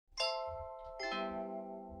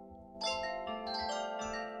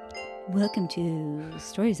Welcome to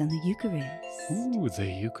Stories on the Eucharist Ooh, the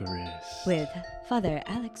Eucharist. with Father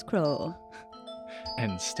Alex Kroll.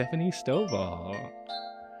 And Stephanie Stovall.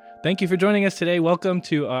 Thank you for joining us today. Welcome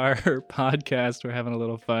to our podcast. We're having a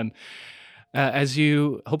little fun.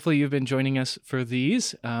 Hopefully you've been joining us for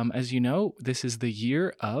these. As you know, this is the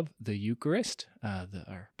year of the Eucharist.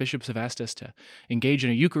 Our bishops have asked us to engage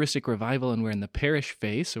in a Eucharistic revival, and we're in the parish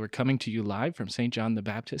phase. So we're coming to you live from St. John the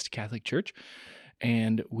Baptist Catholic Church.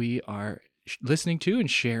 And we are listening to and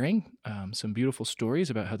sharing some beautiful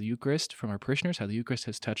stories about how the Eucharist, from our parishioners, how the Eucharist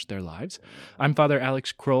has touched their lives. I'm Father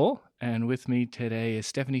Alex Kroll, and with me today is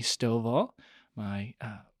Stephanie Stovall, my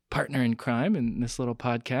partner in crime in this little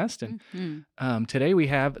podcast. And today we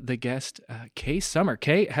have the guest, Kay Summer.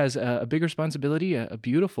 Kay has a big responsibility, a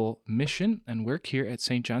beautiful mission and work here at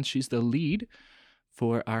St. John's. She's the lead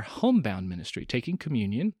for our homebound ministry, taking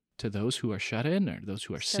communion to those who are shut in or those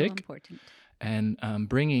who are sick. Important. And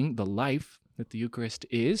bringing the life that the Eucharist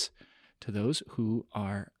is to those who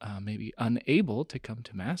are maybe unable to come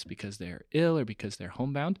to Mass because they're ill or because they're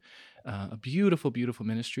homebound. A beautiful, beautiful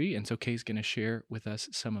ministry. And so Kay's going to share with us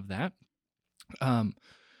some of that.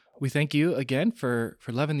 We thank you again for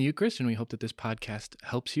loving the Eucharist, and we hope that this podcast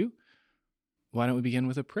helps you. Why don't we begin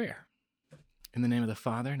with a prayer? In the name of the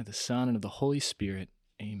Father, and of the Son, and of the Holy Spirit.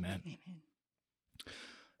 Amen. Amen.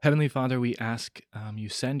 Heavenly Father, we ask you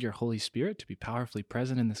send your Holy Spirit to be powerfully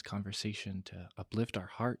present in this conversation, to uplift our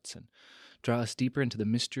hearts and draw us deeper into the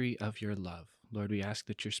mystery of your love. Lord, we ask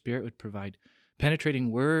that your Spirit would provide penetrating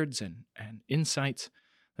words and insights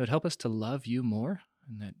that would help us to love you more,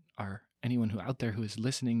 and that anyone who out there who is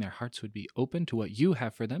listening, their hearts would be open to what you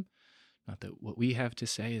have for them. Not that what we have to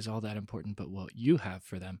say is all that important, but what you have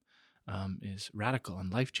for them is radical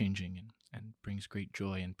and life-changing and brings great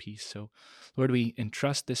joy and peace. So, Lord, we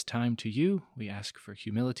entrust this time to you. We ask for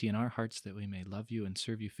humility in our hearts that we may love you and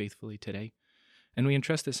serve you faithfully today. And we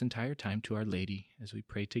entrust this entire time to Our Lady as we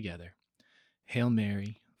pray together. Hail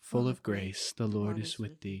Mary, full of grace, the Lord is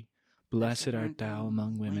with thee. Blessed art thou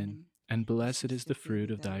among women, and blessed is the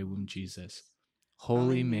fruit of thy womb, Jesus.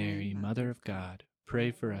 Holy Mary, Mother of God,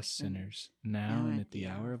 pray for us sinners, now and at the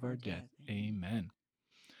hour of our death. Amen.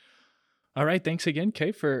 All right, thanks again,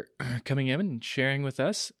 Kay, for coming in and sharing with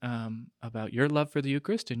us about your love for the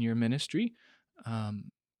Eucharist and your ministry.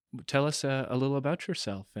 Tell us a little about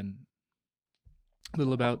yourself and a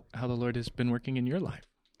little about how the Lord has been working in your life.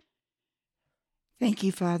 Thank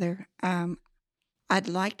you, Father. I'd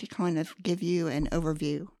like to kind of give you an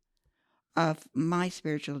overview of my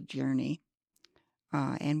spiritual journey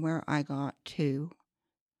and where I got to.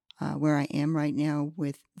 Where I am right now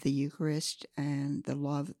with the Eucharist and the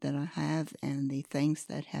love that I have and the things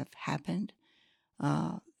that have happened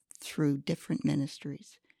through different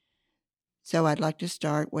ministries. So I'd like to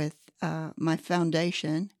start with my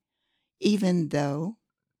foundation, even though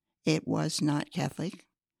it was not Catholic.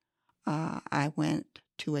 I went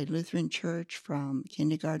to a Lutheran church from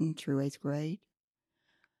kindergarten through 8th grade.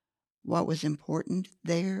 What was important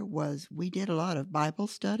there was we did a lot of Bible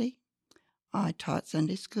study. I taught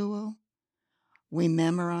Sunday school. We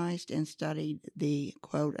memorized and studied the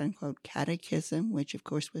quote-unquote catechism, which of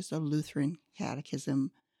course was a Lutheran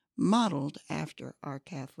catechism modeled after our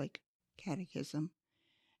Catholic catechism.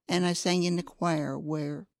 And I sang in the choir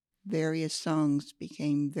where various songs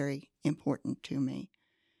became very important to me.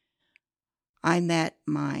 I met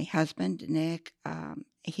my husband, Nick.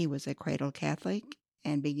 He was a cradle Catholic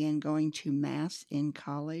and began going to Mass in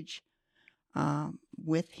college.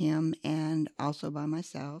 With him and also by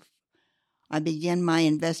myself. I began my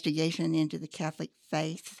investigation into the Catholic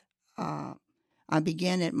faith. I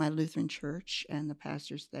began at my Lutheran church and the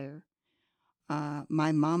pastors there.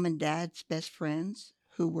 My mom and dad's best friends,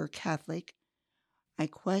 who were Catholic, I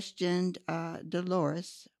questioned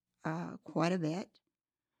Dolores quite a bit.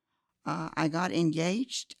 I got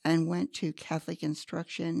engaged and went to Catholic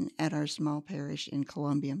instruction at our small parish in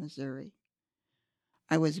Columbia, Missouri.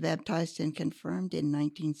 I was baptized and confirmed in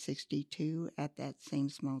 1962 at that same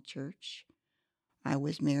small church. I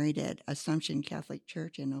was married at Assumption Catholic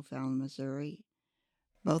Church in O'Fallon, Missouri.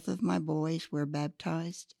 Both of my boys were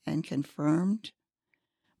baptized and confirmed.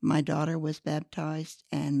 My daughter was baptized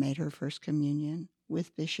and made her first communion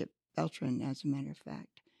with Bishop Beltran, as a matter of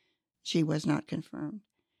fact. She was not confirmed.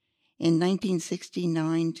 In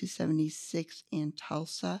 1969 to 76 in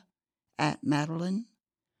Tulsa at Madeline,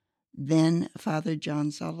 then Father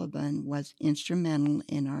John Sullivan was instrumental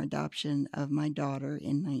in our adoption of my daughter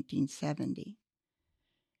in 1970.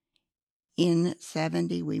 In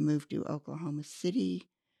 70, we moved to Oklahoma City,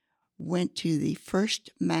 went to the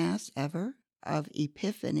first Mass ever of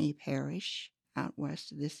Epiphany Parish out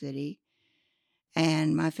west of the city,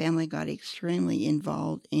 And my family got extremely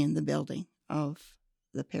involved in the building of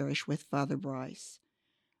the parish with Father Bryce.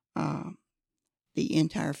 The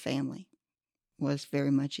entire family was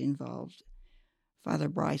very much involved. Father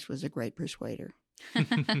Bryce was a great persuader.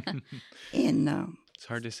 And It's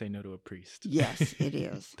hard to say no to a priest. yes, it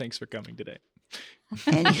is. Thanks for coming today.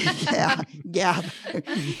 And yeah.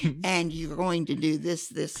 And you're going to do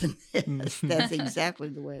this, and this. That's exactly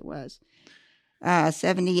the way it was.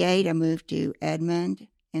 78, I moved to Edmond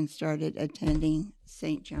and started attending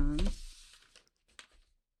St. John's.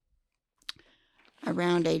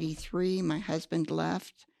 Around 83, my husband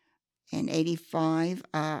left. In 85,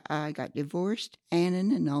 I got divorced and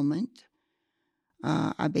an annulment.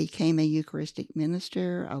 I became a Eucharistic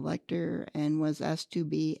minister, a lector, and was asked to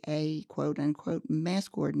be a quote-unquote mass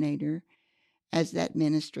coordinator as that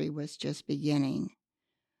ministry was just beginning.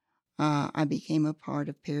 I became a part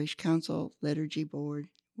of Parish Council Liturgy Board,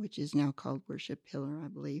 which is now called Worship Pillar, I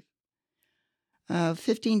believe.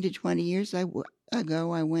 15 to 20 years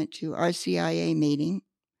ago, I went to RCIA meeting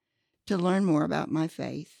to learn more about my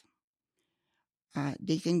faith.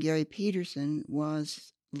 Deacon Gary Peterson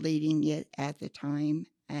was leading it at the time,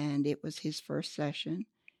 and it was his first session.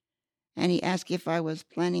 And he asked if I was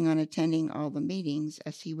planning on attending all the meetings,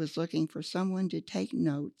 as he was looking for someone to take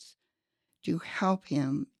notes to help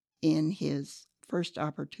him in his first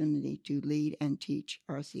opportunity to lead and teach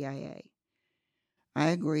RCIA. I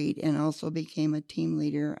agreed and also became a team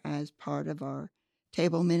leader as part of our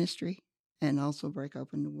table ministry and also Break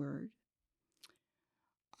Open the Word.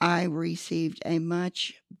 I received a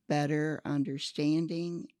much better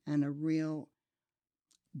understanding, and a real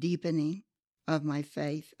deepening of my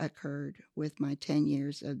faith occurred with my 10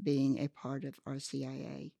 years of being a part of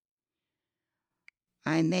RCIA.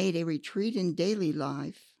 I made a retreat in daily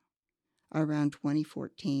life around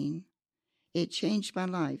 2014. It changed my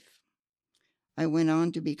life. I went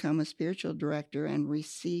on to become a spiritual director and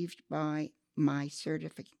received my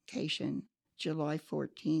certification July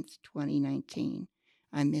 14th, 2019.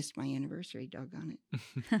 I missed my anniversary, doggone it.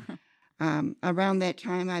 Around that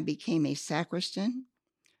time, I became a sacristan,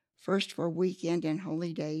 first for weekend and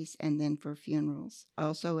holy days, and then for funerals.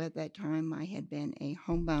 Also at that time, I had been a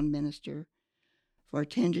homebound minister for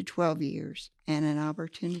 10 to 12 years, and an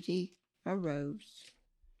opportunity arose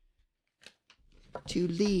to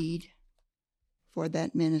lead for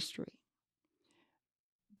that ministry.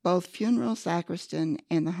 Both funeral sacristan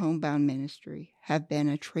and the homebound ministry have been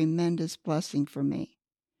a tremendous blessing for me.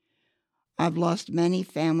 I've lost many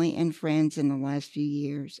family and friends in the last few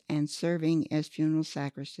years, and serving as funeral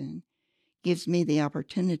sacristan gives me the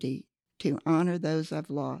opportunity to honor those I've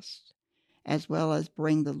lost, as well as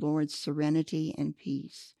bring the Lord's serenity and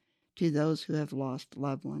peace to those who have lost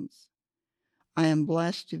loved ones. I am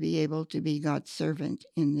blessed to be able to be God's servant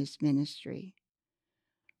in this ministry.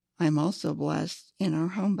 I'm also blessed in our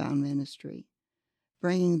homebound ministry,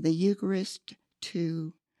 bringing the Eucharist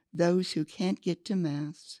to those who can't get to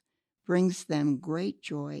Mass brings them great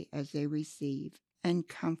joy as they receive and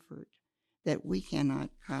comfort that we cannot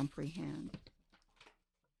comprehend.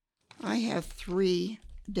 I have 3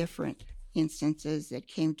 different instances that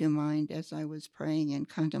came to mind as I was praying and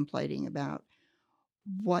contemplating about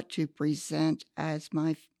what to present as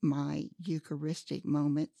my Eucharistic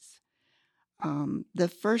moments. The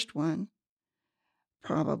first one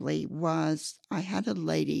probably was I had a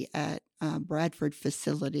lady at Bradford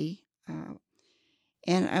facility,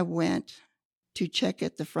 and I went to check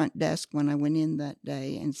at the front desk when I went in that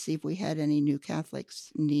day and see if we had any new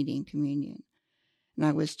Catholics needing communion. And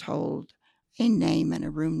I was told a name and a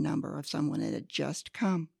room number of someone that had just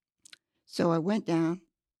come. So I went down.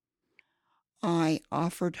 I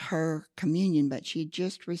offered her communion, but she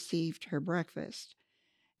just received her breakfast.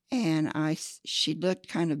 And she looked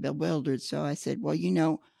kind of bewildered. So I said, well,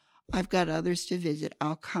 I've got others to visit.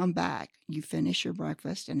 I'll come back. You finish your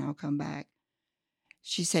breakfast and I'll come back.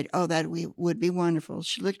 She said, oh, that would be wonderful.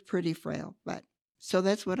 She looked pretty frail, but so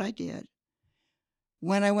that's what I did.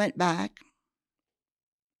 When I went back,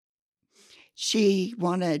 she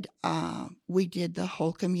wanted, we did the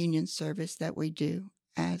whole communion service that we do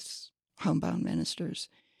as homebound ministers.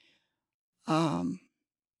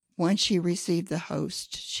 When she received the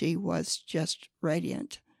host, she was just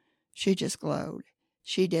radiant. She just glowed.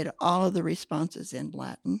 She did all of the responses in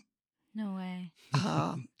Latin. No way.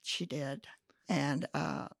 She did. And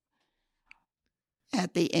at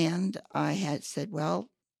the end, I had said, well,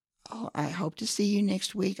 I hope to see you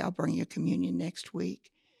next week. I'll bring you communion next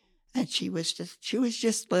week. And she was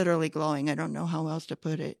just literally glowing. I don't know how else to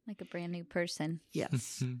put it. Like a brand new person.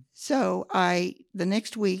 Yes. So the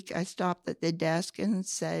next week, I stopped at the desk and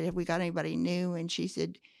said, have we got anybody new? And she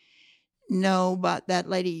said, No, but that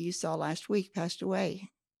lady you saw last week passed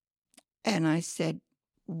away. And I said,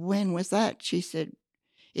 when was that? She said,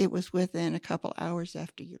 it was within a couple hours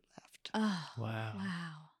after you left. Oh, Wow.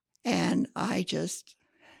 wow. And I just,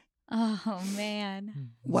 Oh, man. Mhm.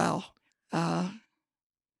 well,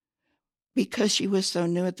 because she was so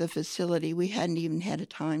new at the facility, we hadn't even had a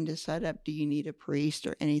time to set up, do you need a priest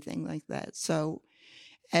or anything like that. So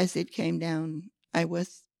as it came down, I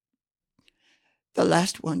was the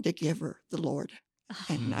last one to give her the Lord.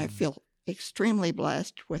 And I feel extremely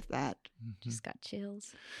blessed with that. Just got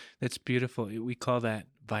chills. That's beautiful. We call that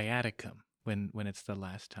viaticum when it's the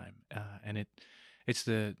last time, and it's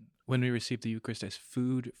the when we receive the Eucharist as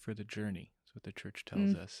food for the journey. That's what the Church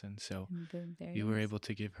tells us, and so And boom, there you it were is. able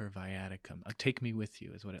to give her viaticum. Take me with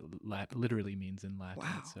you is what it literally means in Latin.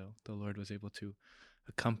 Wow. So the Lord was able to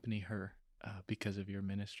accompany her because of your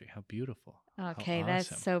ministry. How beautiful! Okay, How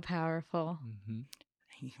that's awesome. so powerful.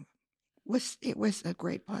 Mm-hmm. It was a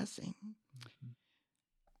great blessing.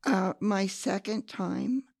 My second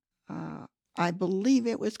time, I believe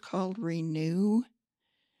it was called Renew,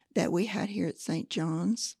 that we had here at St.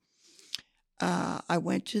 John's. I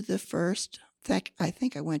went to the first, I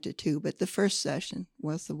think I went to two, but the first session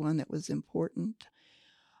was the one that was important.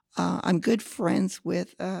 I'm good friends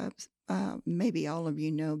with, maybe all of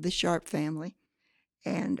you know, the Sharp family.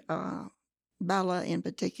 And Bella in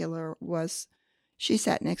particular she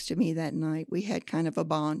sat next to me that night. We had kind of a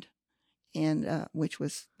bond, and which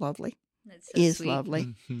was lovely. That's so Is sweet. lovely.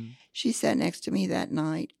 Mm-hmm. She sat next to me that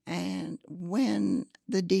night, and when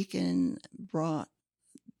the deacon brought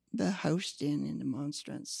the host in the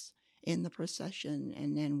monstrance in the procession,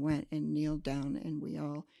 and then went and kneeled down, and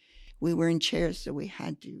we were in chairs, so we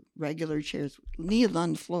had to, regular chairs, kneeled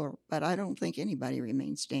on the floor, but I don't think anybody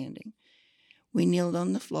remained standing. We kneeled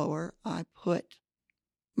on the floor. I put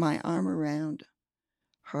my arm around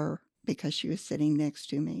her because she was sitting next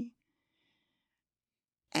to me.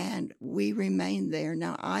 And we remained there.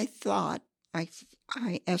 Now, I thought, I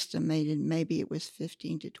estimated maybe it was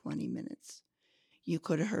 15 to 20 minutes. You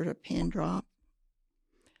could have heard a pin drop.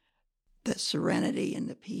 The serenity and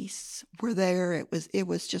the peace were there. It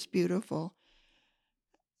was just beautiful.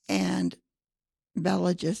 And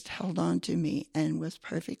Bella just held on to me and was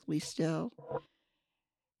perfectly still.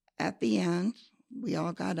 At the end, we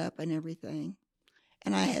all got up and everything.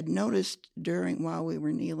 And I had noticed while we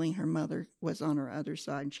were kneeling, her mother was on her other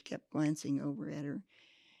side, and she kept glancing over at her.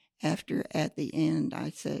 At the end, I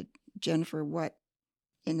said, Jennifer, what,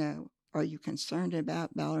 are you concerned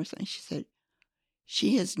about Bella? And she said,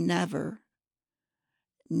 she has never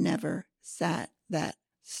sat that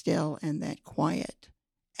still and that quiet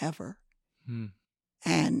ever.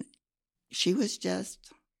 And she was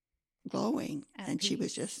just glowing, and she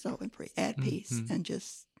was just so at peace, and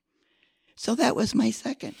just, so that was my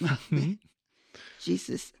second.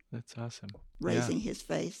 Jesus, That's awesome. raising his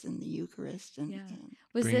face in the Eucharist, and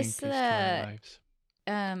Was Bringing this peace to our lives.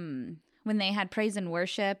 when they had praise and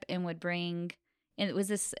worship and would bring? And was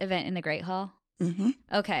this event in the Great Hall? Mm-hmm.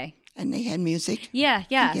 Okay. And they had music. Yeah.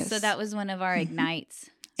 Yes. So that was one of our ignites.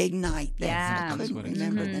 Ignite. Yeah. I couldn't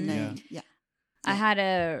remember the name. Yeah. I had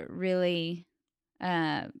a really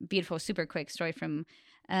beautiful, super quick story from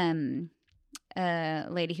a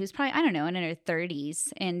lady who's probably, I don't know, in her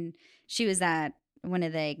 30s. And she was at one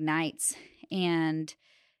of the ignites, and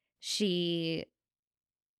she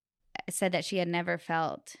said that she had never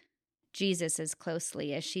felt Jesus as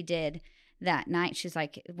closely as she did that night. She's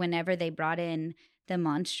like, whenever they brought in the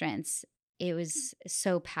monstrance, it was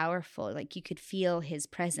so powerful. Like you could feel his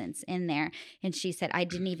presence in there. And she said, I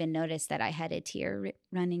didn't even notice that I had a tear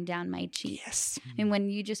running down my cheek. Yes. And when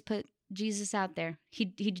you just put Jesus out there, he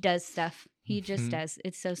does stuff. He just does.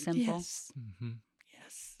 It's so simple. Yes.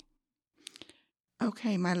 Yes.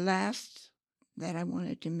 Okay, my last that I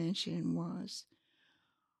wanted to mention was,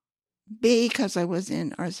 because I was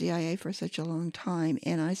in RCIA for such a long time,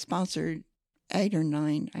 and I sponsored 8 or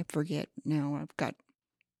 9, I forget now, I've got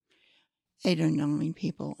 8 or 9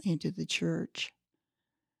 people into the church.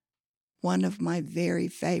 One of my very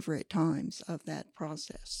favorite times of that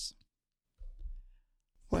process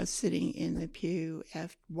was sitting in the pew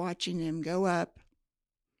after watching them go up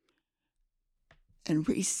and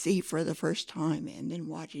receive for the first time, and then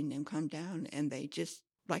watching them come down, and they just,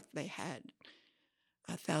 like they had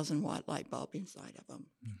a 1,000-watt light bulb inside of them.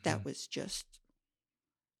 That was just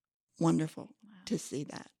wonderful to see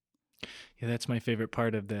that. Yeah, that's my favorite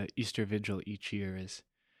part of the Easter Vigil each year, is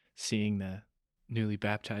seeing the newly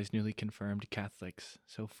baptized, newly confirmed Catholics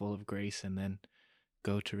so full of grace, and then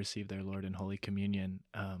go to receive their Lord in Holy Communion.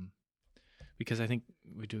 Because I think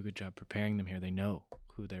we do a good job preparing them here. They know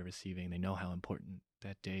who they're receiving. They know how important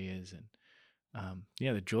that day is. And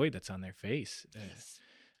the joy that's on their face. Yes.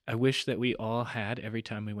 I wish that we all had, every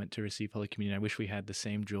time we went to receive Holy Communion, I wish we had the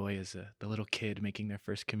same joy as the little kid making their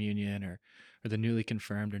first communion, or the newly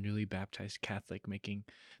confirmed or newly baptized Catholic making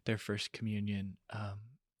their first communion.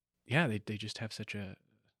 They just have such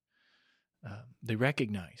they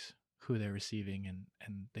recognize who they're receiving,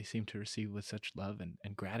 and they seem to receive with such love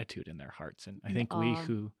and gratitude in their hearts. And I think we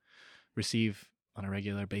who receive on a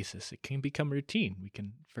regular basis, it can become routine. We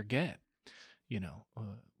can forget,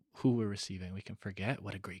 who we're receiving. We can forget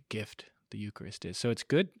what a great gift the Eucharist is. So it's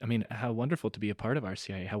good. I mean, how wonderful to be a part of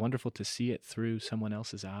RCIA, how wonderful to see it through someone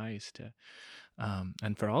else's eyes,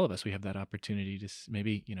 and for all of us, we have that opportunity to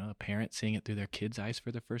maybe, a parent seeing it through their kid's eyes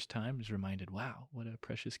for the first time is reminded, wow, what a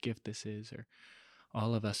precious gift this is. Or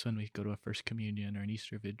all of us, when we go to a First Communion or an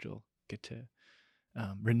Easter Vigil, get to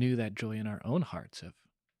renew that joy in our own hearts of,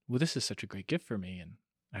 well, this is such a great gift for me, and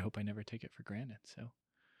I hope I never take it for granted. So,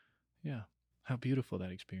 yeah, how beautiful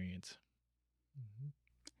that experience. Mm-hmm.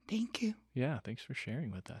 Thank you. Yeah, thanks for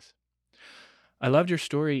sharing with us. I loved your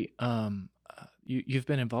story. You've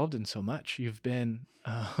been involved in so much. You've done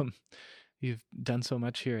so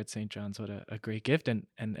much here at St. John's. What a great gift, and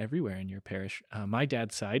everywhere in your parish. My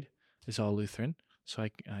dad's side is all Lutheran, so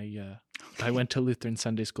I went to Lutheran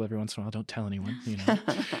Sunday school every once in a while. Don't tell anyone,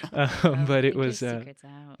 but it was secrets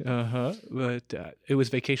out. But it was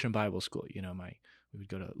Vacation Bible School. We would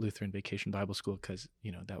go to Lutheran Vacation Bible School because,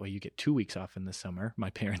 that way you get 2 weeks off in the summer. My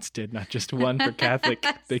parents did, not just one for Catholic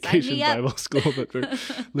Vacation Bible School, but for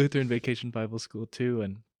Lutheran Vacation Bible School too.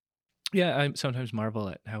 And yeah, I sometimes marvel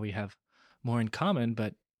at how we have more in common,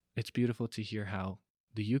 but it's beautiful to hear how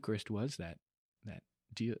the Eucharist was that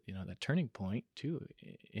deal, that turning point too.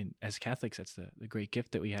 As Catholics, that's the great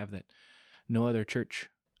gift that we have, that no other church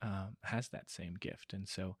has that same gift. And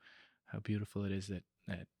so how beautiful it is that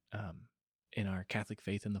in our Catholic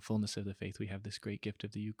faith, in the fullness of the faith, we have this great gift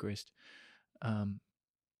of the Eucharist.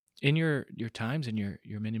 In your times, in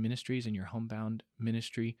your many ministries, in your homebound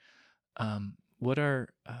ministry, what are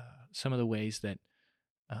some of the ways that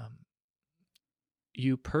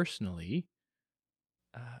you personally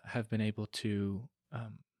have been able to,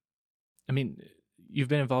 you've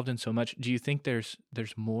been involved in so much. Do you think there's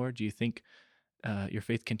more? Do you think your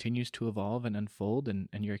faith continues to evolve and unfold, and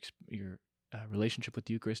your relationship with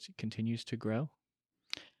the Eucharist continues to grow?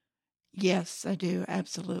 Yes, I do.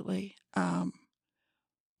 Absolutely.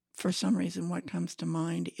 For some reason, what comes to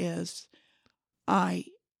mind is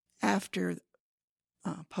after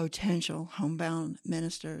potential homebound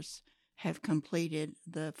ministers have completed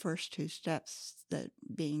the first two steps, that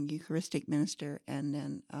being Eucharistic minister and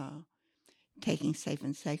then taking safe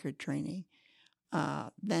and sacred training,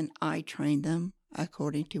 then I train them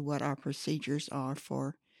according to what our procedures are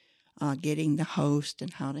for getting the host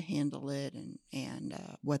and how to handle it,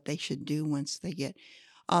 and what they should do once they get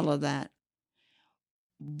all of that.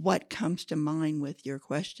 What comes to mind with your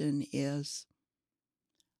question is,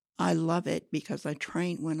 I love it because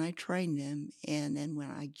when I train them, and then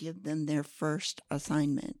when I give them their first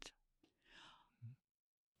assignment,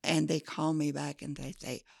 and they call me back and they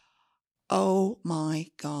say, oh my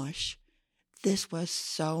gosh, this was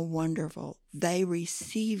so wonderful. They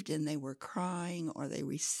received and they were crying, or they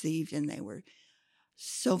received and they were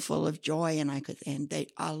so full of joy, and I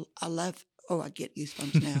love, I get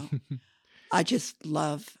goosebumps now. I just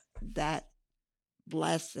love that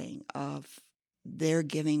blessing of they're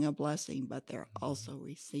giving a blessing, but they're also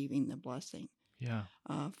receiving the blessing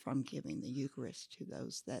from giving the Eucharist to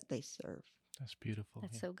those that they serve. That's beautiful.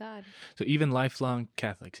 That's so God. So even lifelong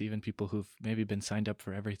Catholics, even people who've maybe been signed up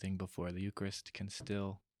for everything before, the Eucharist can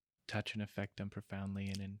still touch and affect them profoundly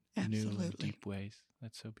and in new and deep ways.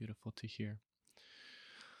 That's so beautiful to hear.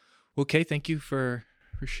 Well, Kay, thank you for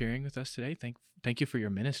sharing with us today. Thank you for your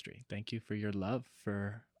ministry. Thank you for your love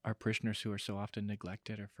for our parishioners who are so often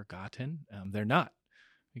neglected or forgotten. They're not,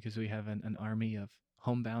 because we have an army of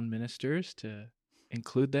homebound ministers to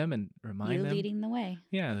include them and remind them. You're leading the way.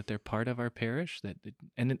 Yeah, that they're part of our parish,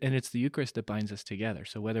 and it's the Eucharist that binds us together.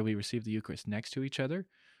 So whether we receive the Eucharist next to each other,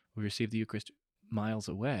 we receive the Eucharist miles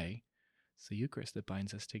away, it's the Eucharist that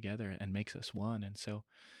binds us together and makes us one. And so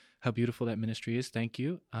how beautiful that ministry is. Thank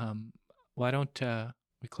you. Why don't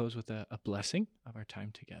we close with a blessing of our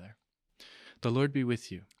time together. The Lord be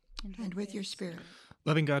with you. And with your spirit.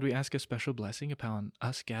 Loving God, we ask a special blessing upon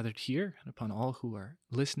us gathered here and upon all who are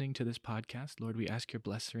listening to this podcast. Lord, we ask your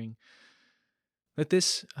blessing that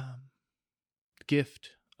this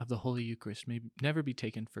gift of the Holy Eucharist may never be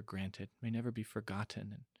taken for granted, may never be forgotten,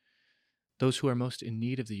 and those who are most in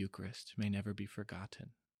need of the Eucharist may never be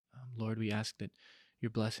forgotten. Lord, we ask that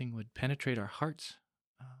your blessing would penetrate our hearts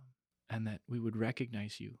and that we would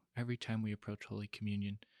recognize you every time we approach Holy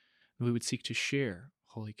Communion. And we would seek to share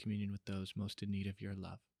Holy Communion with those most in need of your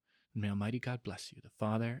love. And may Almighty God bless you, the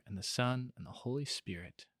Father and the Son and the Holy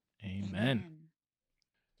Spirit. Amen.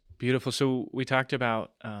 Beautiful. So we talked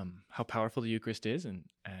about how powerful the Eucharist is and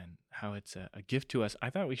how it's a gift to us. I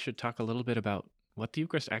thought we should talk a little bit about what the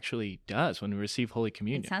Eucharist actually does when we receive Holy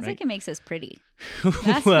Communion. It sounds right? like it makes us pretty.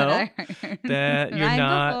 That's well, what I heard. that you're Right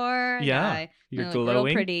not. before, Yeah, you're I look real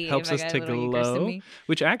glowing. pretty Helps if I us got to a little Eucharist in glow, me.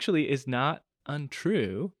 which actually is not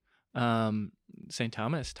untrue. St.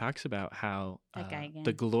 Thomas talks about how That guy again.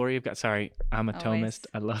 the glory of God. Sorry, I'm a Always. Thomist.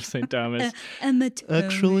 I love St. Thomas. I'm a Thomist.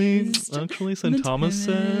 Actually, St. Thomas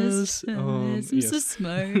says, I'm so yes.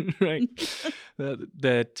 smart. right,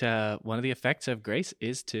 that one of the effects of grace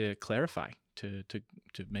is to clarify, to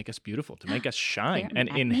make us beautiful, to make us shine. Clear And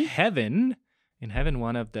in acne? heaven,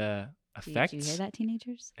 one of the effects. Did you hear that,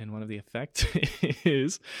 teenagers? And one of the effects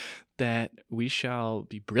is that we shall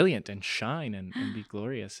be brilliant and shine and be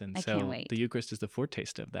glorious. And I so can't wait. the Eucharist is the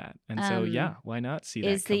foretaste of that. And so, yeah, why not see that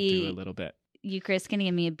is come through the- a little bit? Eucharist going to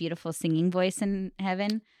give me a beautiful singing voice in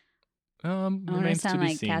heaven? I want to Remains to sound be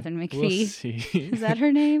like seen. Catherine We'll McPhee. see. Is that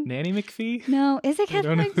her name? Nanny McPhee? No, is it I don't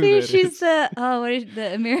Catherine know who McPhee? that She's is. what is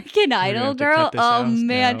the American gonna Idol have to girl? cut this Oh out.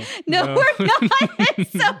 man, no, No. we're not.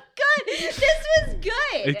 It's so good. This was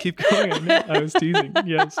good. Keep going. I know. I was teasing.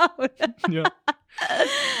 Yes. Yeah.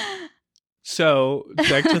 So,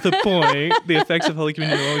 back to the point, the effects of Holy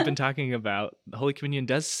Communion, what we've been talking about. Holy Communion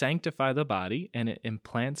does sanctify the body, and it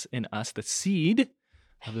implants in us the seed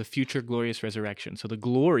of the future glorious resurrection. So the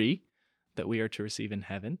glory that we are to receive in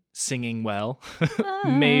heaven, singing well,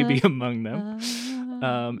 maybe among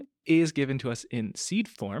them, is given to us in seed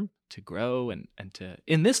form to grow and to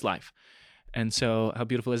in this life. And so how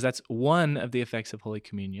beautiful is that's one of the effects of Holy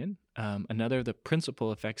Communion. Another of the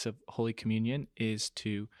principal effects of Holy Communion is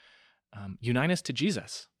to unite us to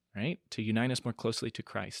Jesus, right? To unite us more closely to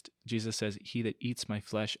Christ. Jesus says, "He that eats my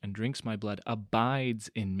flesh and drinks my blood abides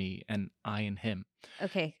in me and I in him."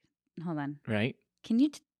 Okay, hold on. Right? Can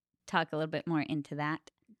you talk a little bit more into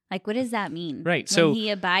that? Like, what does that mean? Right, When so he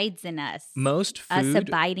abides in us. Most Us food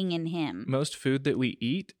abiding in him. most food that we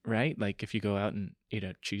eat, right? Like if you go out and eat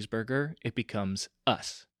a cheeseburger, it becomes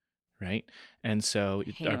us, right? And so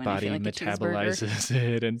hate our it when I body feel like a metabolizes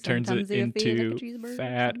it and turns it Sometimes you feel like a into cheeseburger,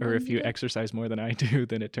 fat, or sometimes if you you don't. exercise more than I do,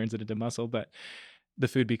 then it turns it into muscle, but the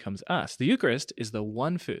food becomes us. The Eucharist is the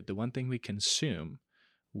one food, the one thing we consume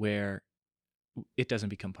where it doesn't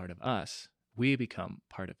become part of us. We become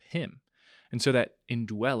part of him. And so that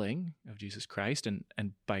indwelling of Jesus Christ and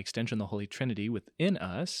by extension the Holy Trinity within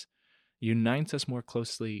us unites us more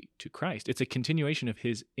closely to Christ. It's a continuation of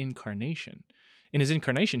his incarnation. In his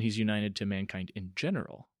incarnation, he's united to mankind in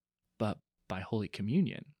general, but by Holy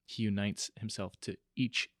Communion, he unites himself to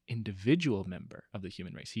each individual member of the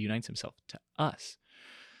human race. He unites himself to us.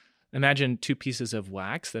 Imagine two pieces of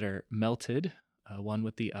wax that are melted, one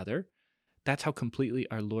with the other. That's how completely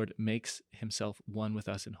our Lord makes himself one with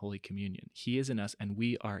us in Holy Communion. He is in us and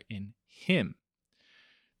we are in him.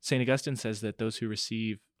 St. Augustine says that those who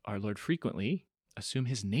receive our Lord frequently assume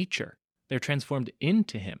his nature. They're transformed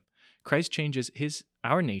into him. Christ changes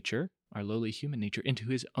our nature, our lowly human nature, into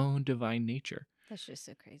his own divine nature. That's just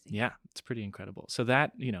so crazy. Yeah, it's pretty incredible. So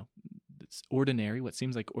that, it's ordinary, what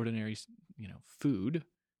seems like ordinary, food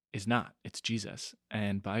is not. It's Jesus.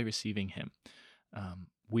 And by receiving him,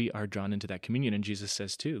 we are drawn into that communion. And Jesus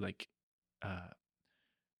says too,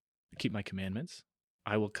 keep my commandments.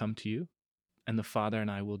 I will come to you, and the Father and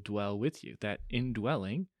I will dwell with you. That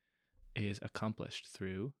indwelling is accomplished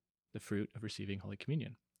through the fruit of receiving Holy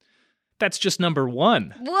Communion. That's just number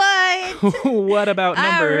one. What? What about number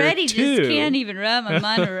I already two? just can't even wrap my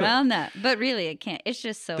mind around that. But really, I can't. It's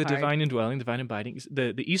just so The hard. divine indwelling, divine abiding.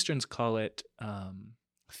 The Easterns call it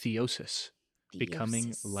theosis.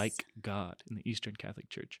 Becoming Theosis. like God in the Eastern Catholic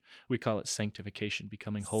Church. We call it sanctification,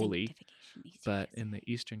 becoming holy. Sanctification, easy But to in say.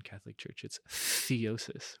 the Eastern Catholic Church, it's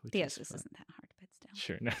theosis. Which Theosis is fun. isn't that hard, but still.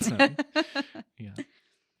 Sure, that's not. Yeah.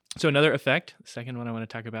 So another effect, the second one I want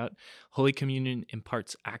to talk about, Holy Communion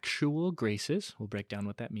imparts actual graces. We'll break down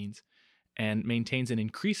what that means, and maintains and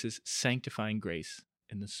increases sanctifying grace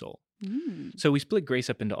in the soul. Mm. So we split grace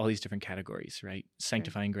up into all these different categories, right?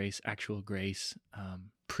 Sanctifying grace, actual grace,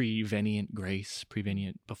 prevenient grace,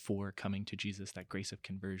 prevenient before coming to Jesus, that grace of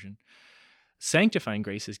conversion. Sanctifying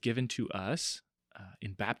grace is given to us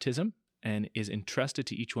in baptism and is entrusted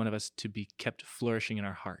to each one of us to be kept flourishing in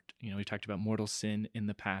our heart. We talked about mortal sin in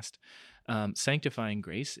the past. Sanctifying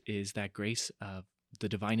grace is that grace of the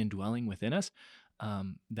divine indwelling within us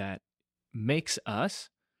that makes us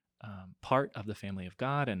part of the family of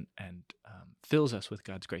God and fills us with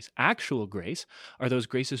God's grace. Actual grace are those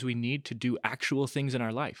graces we need to do actual things in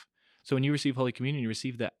our life. So when you receive Holy Communion, you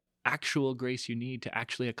receive the actual grace you need to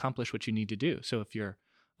actually accomplish what you need to do. So if you're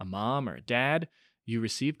a mom or a dad, you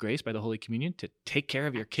receive grace by the Holy Communion to take care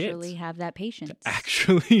of your kids. Actually have that patience. To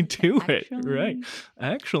actually do it, Actually. right?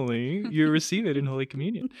 Actually, you receive it in Holy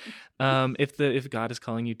Communion. If God is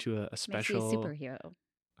calling you to a special Makes you a superhero.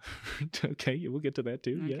 Okay, we'll get to that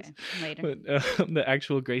too. Okay, Yes, later. but the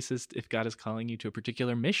actual grace is if God is calling you to a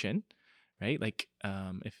particular mission, right? Like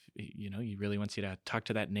if He really wants you to talk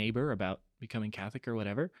to that neighbor about becoming Catholic or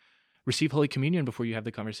whatever, receive Holy Communion before you have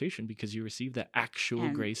the conversation, because you receive the actual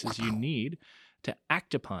And graces you need to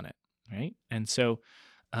act upon it, right? And so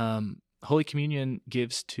Holy Communion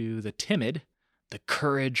gives to the timid the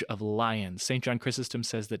courage of lions. St. John Chrysostom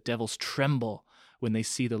says that devils tremble when they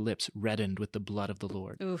see the lips reddened with the blood of the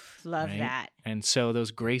Lord. Oof, love right? that. And so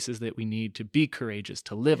those graces that we need to be courageous,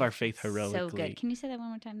 to live our faith So heroically. good. Can you say that one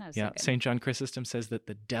more time? That was Yeah, so good. St. John Chrysostom says that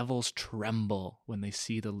the devils tremble when they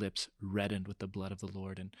see the lips reddened with the blood of the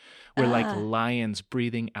Lord. And we're like lions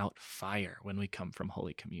breathing out fire when we come from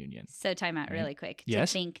Holy Communion. So time out Right? really quick.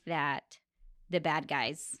 Yes? To think that the bad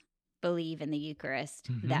guys believe in the Eucharist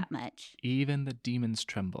that much. Even the demons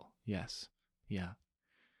tremble. Yes. Yeah.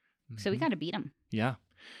 So we got to beat them. Yeah.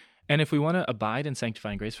 And if we want to abide in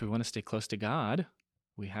sanctifying grace, if we want to stay close to God,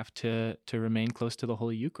 we have to remain close to the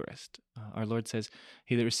Holy Eucharist. Our Lord says,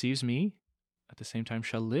 "He that receives me at the same time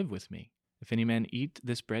shall live with me. If any man eat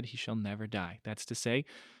this bread, he shall never die." That's to say,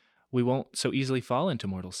 we won't so easily fall into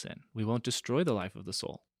mortal sin. We won't destroy the life of the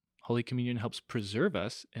soul. Holy Communion helps preserve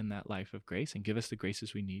us in that life of grace and give us the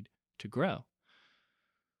graces we need to grow.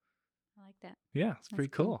 I like that. Yeah, it's That's pretty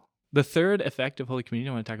cool. cool. The third effect of Holy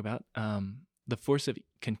Communion I want to talk about, the force of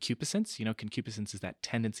concupiscence. Concupiscence is that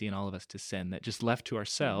tendency in all of us to sin that just left to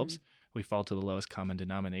ourselves, we fall to the lowest common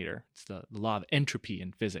denominator. It's the law of entropy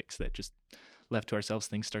in physics that just left to ourselves,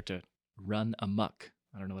 things start to run amok.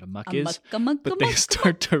 I don't know what amok is, but they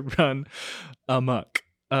start to run amok.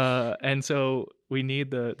 And so we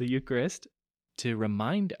need the Eucharist to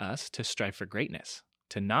remind us to strive for greatness,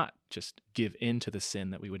 to not just give in to the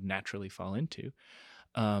sin that we would naturally fall into.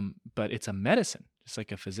 But it's a medicine, just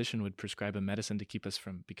like a physician would prescribe a medicine to keep us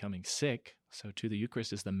from becoming sick. So too, the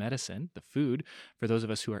Eucharist is the medicine, the food for those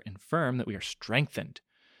of us who are infirm, that we are strengthened.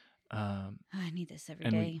 I need this every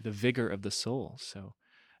and day. the vigor of the soul. So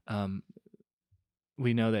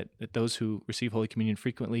we know that those who receive Holy Communion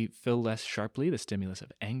frequently feel less sharply the stimulus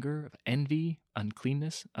of anger, of envy,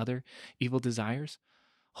 uncleanness, other evil desires.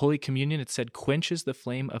 Holy Communion, it said, quenches the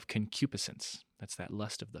flame of concupiscence. That's that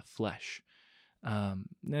lust of the flesh.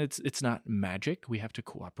 It's not magic. We have to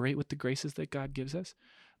cooperate with the graces that God gives us.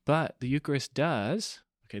 But the Eucharist does,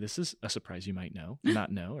 okay, this is a surprise you might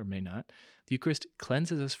not know, or may not. The Eucharist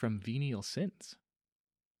cleanses us from venial sins,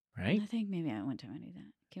 right? I think maybe I one time I knew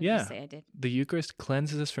that. Can we Yeah. just say I did? The Eucharist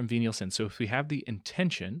cleanses us from venial sins. So if we have the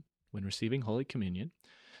intention, when receiving Holy Communion,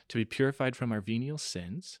 to be purified from our venial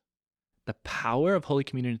sins, the power of Holy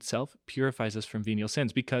Communion itself purifies us from venial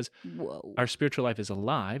sins, because our spiritual life is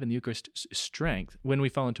alive and the Eucharist is strength. When we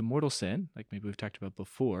fall into mortal sin, like maybe we've talked about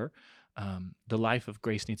before, the life of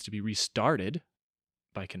grace needs to be restarted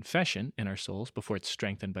by confession in our souls before it's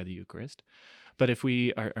strengthened by the Eucharist. But if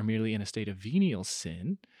we are merely in a state of venial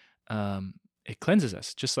sin, it cleanses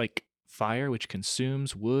us, just like fire, which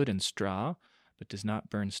consumes wood and straw, but does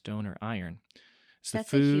not burn stone or iron. It's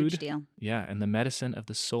That's the food, a huge deal. Yeah, and the medicine of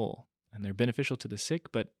the soul. And they're beneficial to the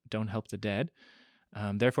sick, but don't help the dead.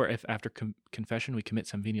 Therefore, if after confession we commit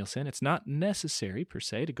some venial sin, it's not necessary, per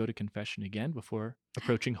se, to go to confession again before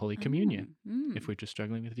approaching Holy Communion, if we're just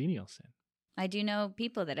struggling with venial sin. I do know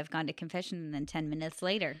people that have gone to confession and then 10 minutes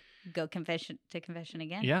later go to confession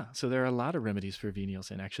again. Yeah, so there are a lot of remedies for venial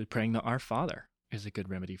sin. Actually, praying the Our Father is a good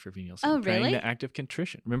remedy for venial sin. Oh, really? Praying the act of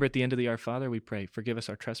contrition. Remember at the end of the Our Father, we pray, forgive us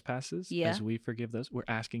our trespasses as we forgive those. We're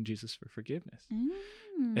asking Jesus for forgiveness.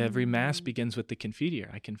 Every Mass begins with the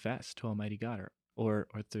Confiteor, I confess to Almighty God, or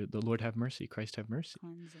the Lord have mercy, Christ have mercy,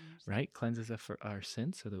 right? Cleanses us for our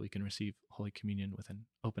sins so that we can receive Holy Communion with an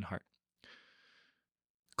open heart.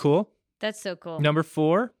 Cool? That's so cool. Number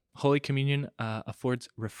 4, Holy Communion affords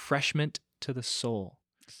refreshment to the soul.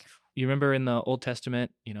 You remember in the Old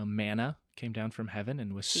Testament, manna came down from heaven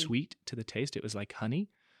and was sweet to the taste. It was like honey.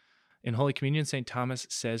 In Holy Communion, St. Thomas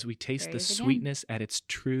says we taste the sweetness at its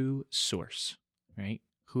true source, right?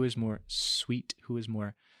 Who is more sweet? Who is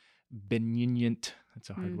more benignant? That's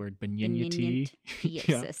a hard word. Benignity.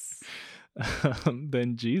 Yes.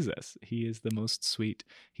 Than Jesus. He is the most sweet.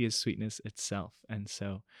 He is sweetness itself. And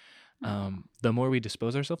so The more we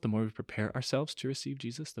dispose ourselves, the more we prepare ourselves to receive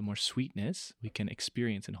Jesus, the more sweetness we can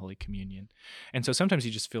experience in Holy Communion. And so sometimes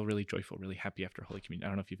you just feel really joyful, really happy after Holy Communion. I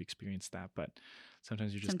don't know if you've experienced that, but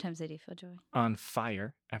sometimes you're just Sometimes I do feel joy. on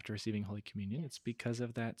fire after receiving Holy Communion. Yes. It's because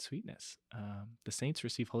of that sweetness. The saints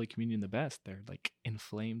receive Holy Communion the best. They're like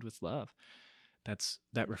inflamed with love. That's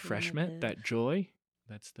that refreshment, love. that joy.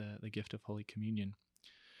 That's the gift of Holy Communion.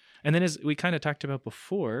 And then as we kind of talked about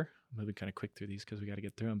before, I'm moving kind of quick through these because we got to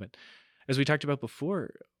get through them, but as we talked about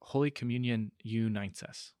before, Holy Communion unites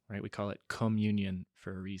us, right? We call it communion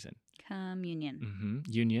for a reason. Communion.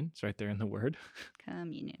 Union, it's right there in the word.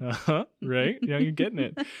 Communion. Right? Yeah, you're getting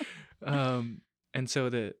it. And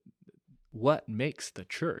so what makes the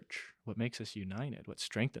church, what makes us united, what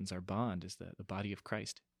strengthens our bond is the body of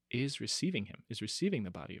Christ is receiving him, is receiving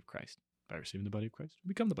the body of Christ. By receiving the body of Christ, we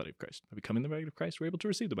become the body of Christ. By becoming the body of Christ, we're able to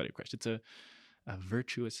receive the body of Christ. It's a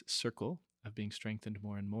virtuous circle of being strengthened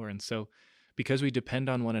more and more. And so because we depend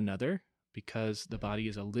on one another, because the body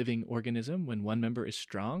is a living organism, when one member is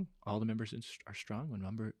strong, all the members are strong.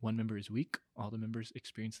 When one member is weak, all the members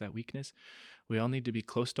experience that weakness. We all need to be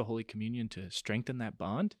close to Holy Communion to strengthen that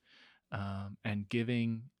bond and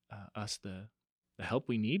giving us the help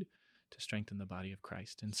we need to strengthen the body of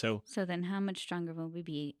Christ. And so then how much stronger will we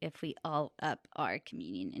be if we all up our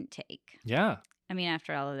communion intake? Yeah. I mean,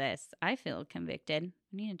 after all of this, I feel convicted.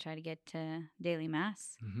 I need to try to get to daily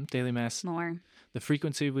mass. Daily Mass more. The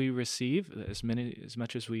frequency we receive, as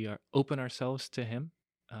much as we are open ourselves to him,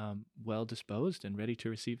 well disposed and ready to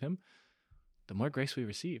receive him, the more grace we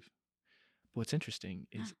receive. But what's interesting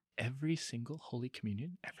is every single Holy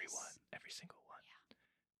Communion, every single one,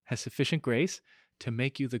 has sufficient grace to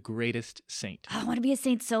make you the greatest saint. I want to be a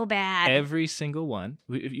saint so bad. Every single one.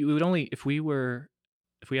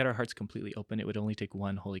 If we had our hearts completely open, it would only take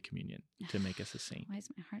one Holy Communion to make us a saint. Why is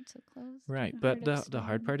my heart so closed? Right. But the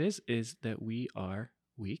hard part is that we are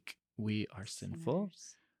weak. We are sinful.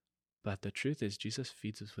 Sinners. But the truth is Jesus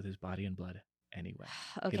feeds us with his body and blood anyway.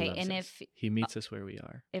 Okay, He loves and us. He meets us where we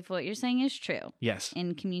are. if what you're saying is true, Yes.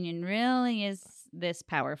 and communion really is this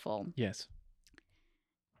powerful, Yes.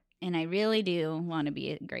 and I really do want to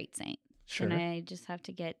be a great saint, Sure. then I just have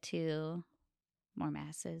to get to more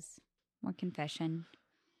masses, more confession.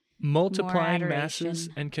 Multiplying More masses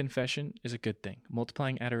adoration. and confession is a good thing.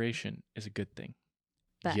 Multiplying adoration is a good thing.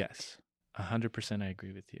 But, Yes. 100% I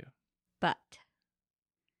agree with you.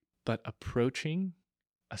 But approaching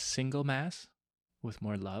a single mass with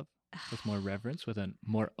more love, with more reverence, with a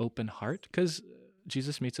more open heart, because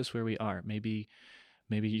Jesus meets us where we are. Maybe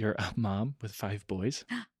you're a mom with 5 boys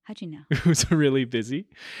how'd you know? who's really busy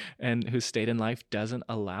and whose state in life doesn't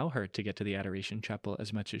allow her to get to the adoration chapel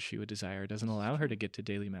as much as she would desire, doesn't allow her to get to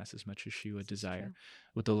daily mass as much as she would desire. True.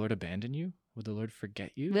 Would the Lord abandon you? Would the Lord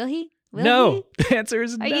forget you? Will he? Will No. he? The answer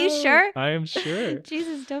is no. Are you sure? I am sure.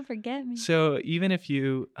 Jesus, don't forget me. So even if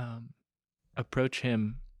you approach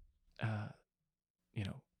him,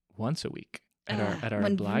 once a week at our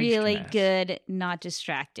one obliged really mass, good, not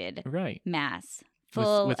distracted right, mass,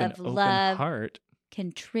 full with an of open love, heart,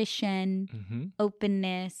 contrition, mm-hmm,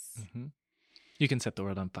 openness. mm-hmm, you can set the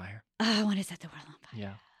world on fire. Oh, I want to set the world on fire.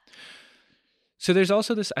 Yeah. So there's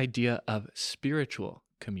also this idea of spiritual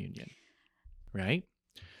communion, right?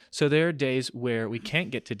 So there are days where we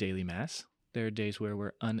can't get to daily mass. There are days where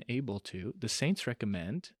we're unable to. The saints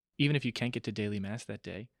recommend, even if you can't get to daily mass that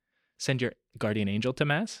day, send your guardian angel to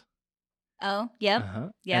mass. Oh, yep.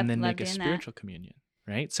 Yep, And then love make a doing that. spiritual communion,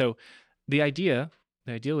 right? So the ideal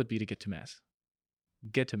would be to get to mass.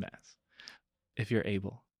 Get to mass if you're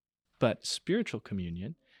able. But spiritual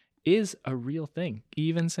communion is a real thing.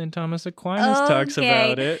 Even St. Thomas Aquinas talks Okay.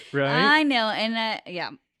 about it, right? I know. And yeah.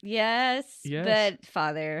 Yes. Yes. But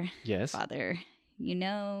Father, Yes. you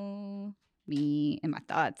know me and my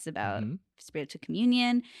thoughts about Mhm. spiritual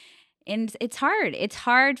communion. And it's hard. It's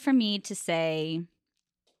hard for me to say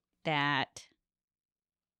that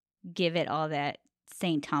give it all that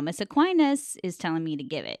St. Thomas Aquinas is telling me to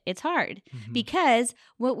give it. It's hard Mhm. because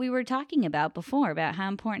what we were talking about before, about how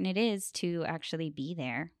important it is to actually be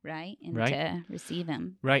there, right? And Right. to receive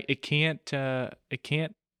him. Right. It can't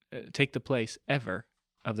take the place ever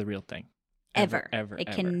of the real thing. Ever. Ever. It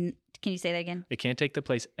ever. can you say that again? It can't take the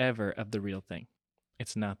place ever of the real thing.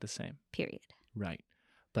 It's not the same. Period. Right.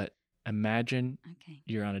 But imagine Okay.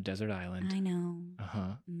 you're on a desert island. I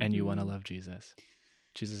know. And you want to Mhm. love Jesus.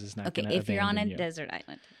 Jesus is not Okay, going to if you're on a abandon you. desert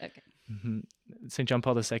island. Okay. St. John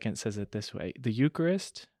Paul II says it this way: the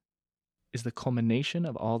Eucharist is the culmination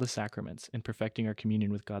of all the sacraments in perfecting our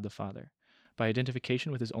communion with God the Father, by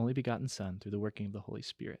identification with his only begotten Son through the working of the Holy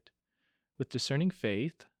Spirit. With discerning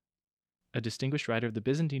faith, a distinguished writer of the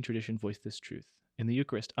Byzantine tradition voiced this truth. in the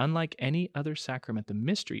Eucharist, unlike any other sacrament, the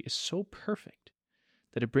mystery is so perfect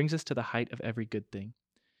that it brings us to the height of every good thing.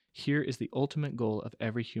 Here is the ultimate goal of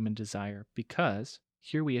every human desire, because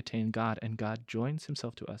here we attain God, and God joins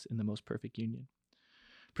himself to us in the most perfect union.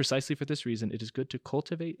 Precisely for this reason, it is good to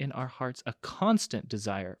cultivate in our hearts a constant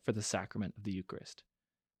desire for the sacrament of the Eucharist.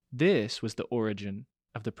 This was the origin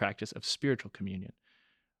of the practice of spiritual communion,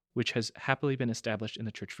 which has happily been established in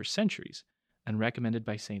the Church for centuries and recommended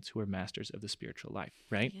by saints who are masters of the spiritual life,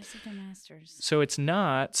 right? Yes, they're masters. So it's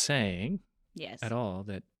not saying Yes. at all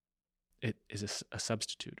that it is a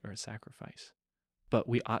substitute or a sacrifice, but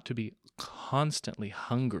we ought to be constantly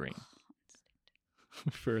hungering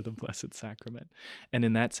for the Blessed Sacrament. And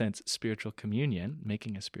in that sense, spiritual communion,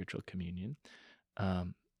 making a spiritual communion,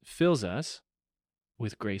 fills us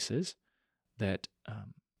with graces that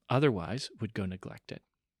otherwise would go neglected,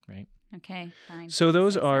 right? Okay, fine. So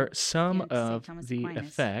those Says are that. some Yeah, St. of Thomas the Aquinas.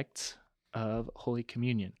 effects of Holy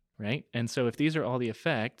Communion, right? And so if these are all the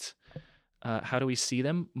effects, how do we see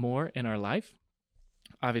them more in our life?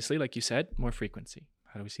 Obviously, like you said, more frequency.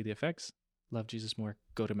 How do we see the effects? Love Jesus more,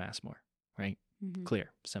 go to Mass more, right? Mhm.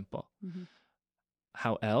 Clear, simple. Mhm.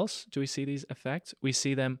 How else do we see these effects? We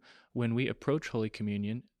see them when we approach Holy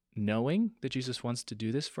Communion, knowing that Jesus wants to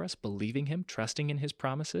do this for us, believing him, trusting in his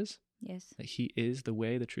promises, Yes, that he is the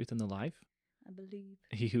way, the truth, and the life. I believe.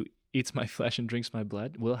 He who eats my flesh and drinks my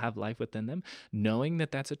blood will have life within them, knowing that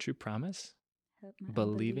that's a true promise, Help my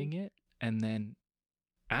believing unbelief. it, and then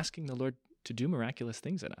asking the Lord to do miraculous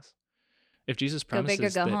things in us. If Jesus Go big or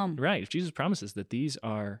promises go that, home. right, if Jesus promises that these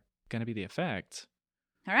are going to be the effects,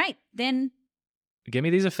 All right, then give me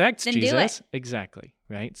these effects, Then do Jesus. it. Exactly,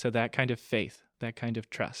 right? So that kind of faith, that kind of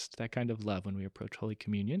trust, that kind of love when we approach Holy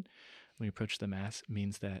Communion, when we approach the Mass,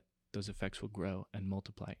 means that those effects will grow and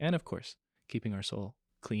multiply. And of course, keeping our soul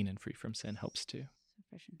clean and free from sin helps too. so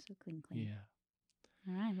fresh and so clean. Yeah.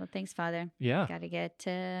 All right, well, thanks, Father. Yeah. Got to get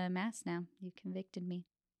to Mass now. You convicted me.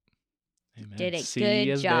 Amen. Did a See good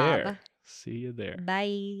you job. there. See you there.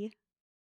 Bye.